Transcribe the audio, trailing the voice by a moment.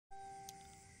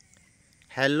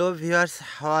Hello viewers,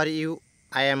 how are you?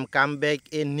 I am come back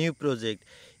a new project.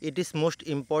 It is most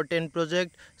important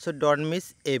project, so don't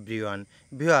miss everyone.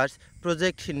 Viewers,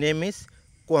 project name is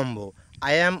Combo.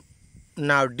 I am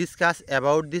now discuss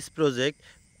about this project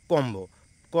Combo.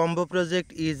 Combo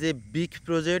project is a big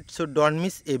project, so don't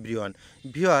miss everyone.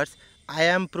 Viewers, I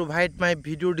am provide my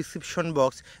video description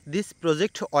box this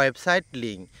project website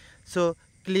link. So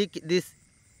click this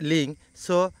link,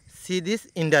 so see this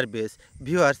interface.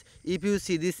 Viewers, if you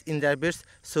see this interface,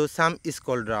 so some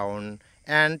scroll down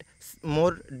and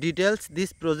more details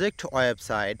this project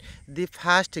website. The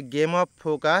first game of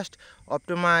focused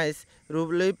optimize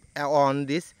relief on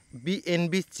this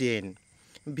BNB chain.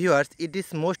 Viewers, it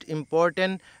is most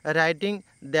important writing,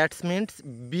 that means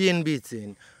BNB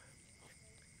chain.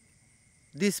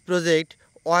 This project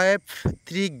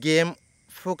Web3 game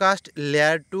focused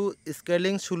layer 2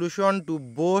 scaling solution to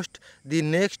boost the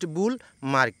next bull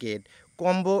market.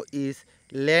 Combo is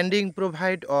lending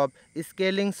provide of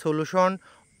scaling solution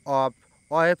of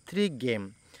Web3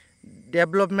 game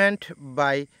development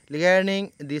by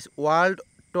learning this world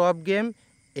top game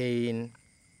in.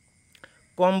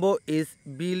 Combo is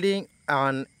building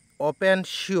an open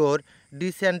source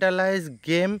decentralized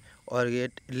game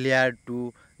orget layer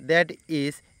 2 that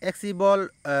is accessible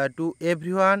to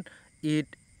everyone. It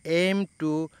aims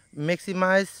to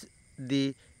maximize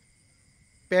the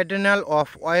potential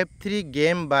of Web3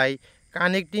 game by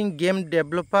connecting game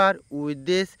developer with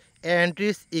this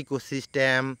entries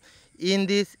ecosystem. In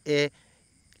this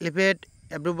elevate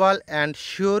approval and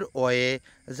sure way,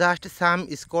 just some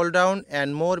scroll down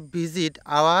and more visit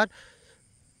our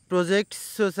project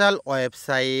social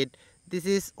website. This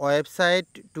is website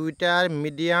Twitter,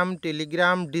 Medium,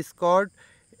 Telegram, Discord,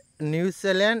 New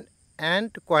Zealand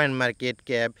and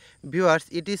CoinMarketCap. Viewers,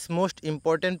 it is most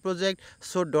important project,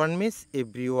 so don't miss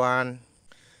everyone.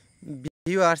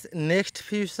 Viewers, next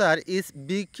future is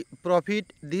big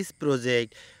profit. This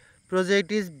project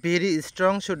is very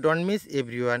strong, so don't miss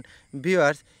everyone.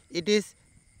 Viewers, it is,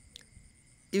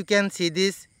 you can see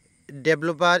this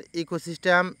developer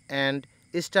ecosystem and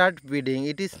start bidding.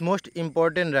 It is most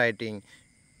important writing.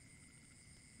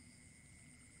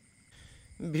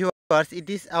 Viewers, it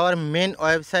is our main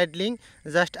website link.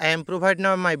 Just I am provide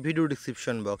now my video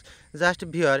description box. Just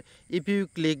viewer, if you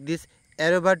click this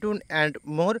arrow button and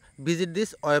more, visit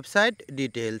this website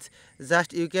details.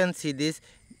 Just you can see this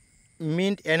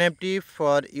mint NFT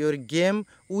for your game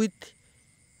with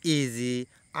easy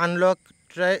unlock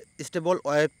stable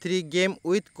Web3 game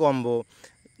with Combo.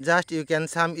 Just you can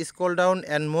some scroll down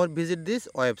and more, visit this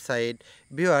website.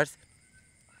 Viewers,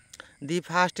 the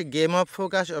first game of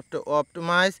focus of to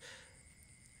optimize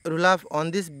roll-up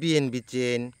on this BNB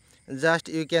chain. Just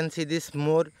you can see this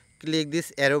more, click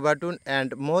this arrow button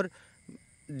and more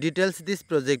details this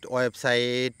project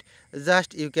website.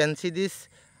 Just you can see this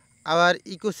our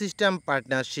ecosystem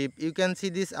partnership. You can see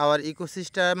this our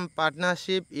ecosystem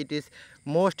partnership. It is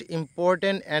most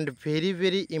important and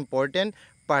very important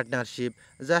partnership.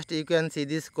 Just you can see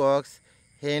this Cox,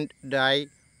 Hand, Die,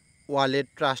 Wallet,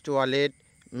 Trust Wallet,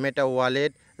 Meta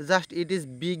Wallet. Just it is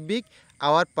big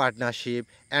our partnership,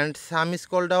 and some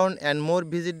scroll down and more,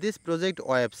 visit this project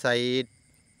website.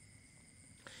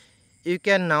 You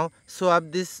can now swap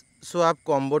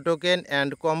combo token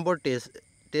and combo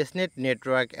testnet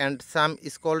network, and some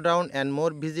scroll down and more,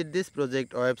 visit this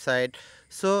project website.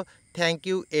 So thank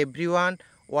you everyone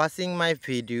watching my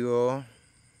video.